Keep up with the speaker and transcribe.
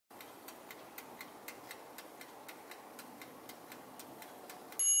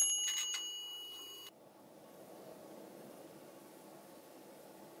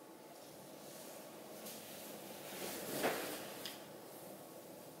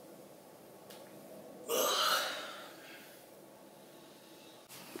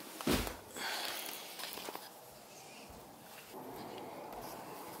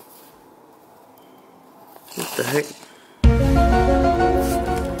What the heck?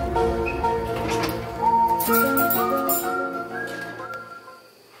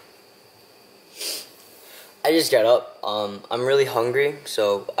 I just got up. I'm really hungry,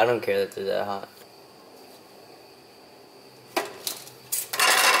 so I don't care that they're that hot.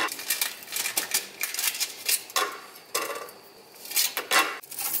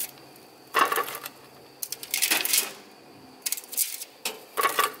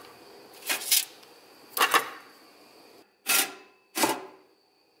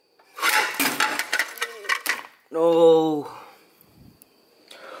 No.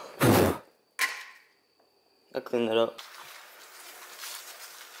 I'll clean that up.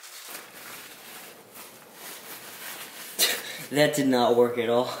 That did not work at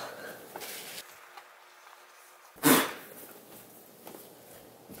all.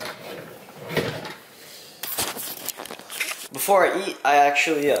 Before I eat, I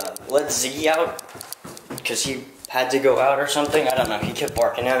actually let Ziggy out because he had to go out or something. I don't know. He kept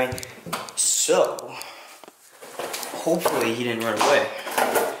barking at me. So, hopefully he didn't run away.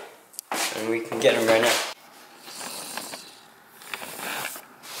 And we can get him right now.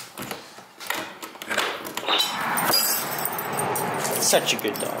 Such a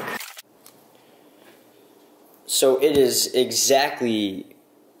good dog. So it is exactly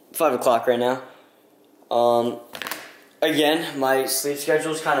 5 o'clock right now. Again, my sleep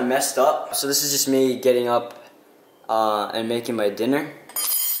schedule is kind of messed up. So this is just me getting up and making my dinner,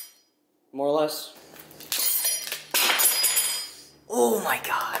 more or less. Oh my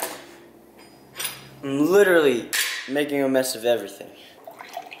god. I'm literally making a mess of everything.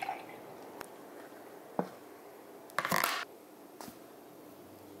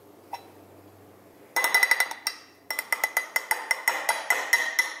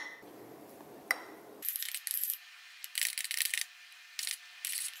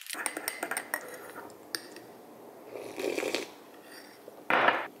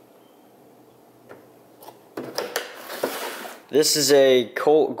 This is a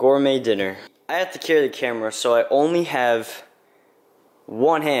Colt gourmet dinner. I have to carry the camera, so I only have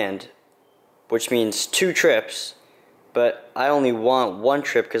one hand, which means 2 trips, but I only want 1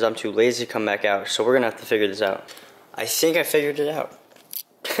 trip because I'm too lazy to come back out, so we're gonna have to figure this out. I think I figured it out.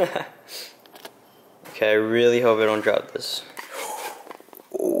 Okay, I really hope I don't drop this.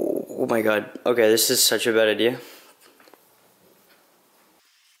 Oh my god. Okay, this is such a bad idea.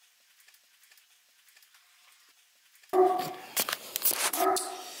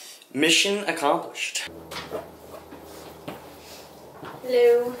 Mission accomplished.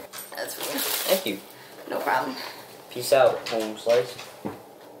 Hello. That's for you. Thank you. No problem. Peace out, home slice.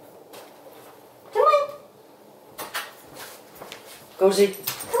 Come on. Go, Z.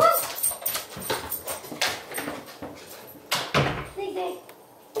 Come on. Zig.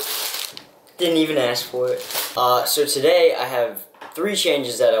 Didn't even ask for it. So today I have 3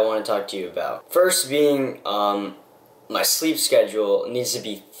 changes that I want to talk to you about. First being, my sleep schedule needs to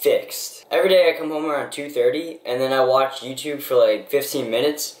be fixed. Every day I come home around 2:30 and then I watch YouTube for like 15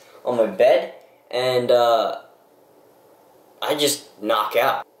 minutes on my bed and I just knock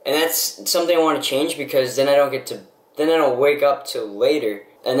out. And that's something I want to change because then I don't wake up till later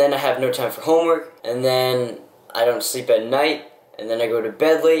and then I have no time for homework and then I don't sleep at night and then I go to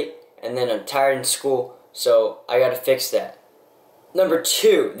bed late and then I'm tired in school, so I gotta fix that. Number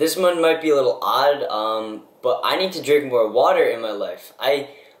 2, this one might be a little odd, but I need to drink more water in my life.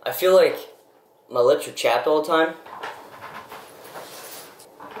 I feel like my lips are chapped all the time.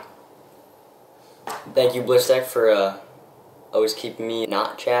 Thank you, Blistack, for always keeping me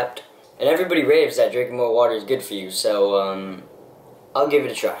not chapped. And everybody raves that drinking more water is good for you, so I'll give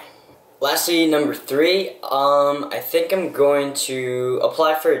it a try. Lastly, number 3, I think I'm going to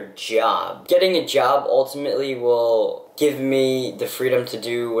apply for a job. Getting a job ultimately will give me the freedom to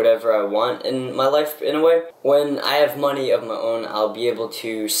do whatever I want in my life, in a way. When I have money of my own, I'll be able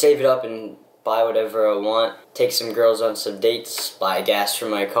to save it up and buy whatever I want, take some girls on some dates, buy gas for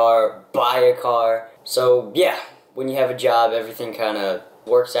my car, buy a car. So yeah, when you have a job, everything kind of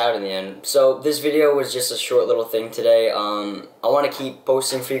works out in the end. So this video was just a short little thing today. I want to keep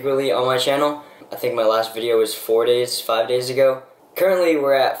posting frequently on my channel. I think my last video was 5 days ago. Currently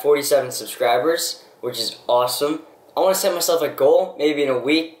we're at 47 subscribers, which is awesome. I want to set myself a goal, maybe in a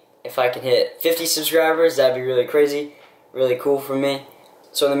week, if I can hit 50 subscribers, that'd be really crazy, really cool for me.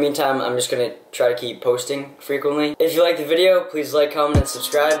 So in the meantime, I'm just going to try to keep posting frequently. If you like the video, please like, comment, and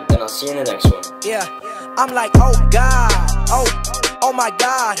subscribe, and I'll see you in the next one. Yeah, I'm like, oh God, oh my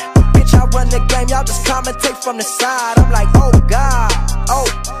God. Bitch, I run the game, y'all just commentate from the side. I'm like, oh God,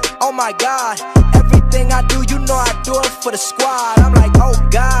 oh my God. Everything I do, you know I do it for the squad. I'm like, oh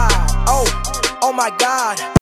God, oh my God.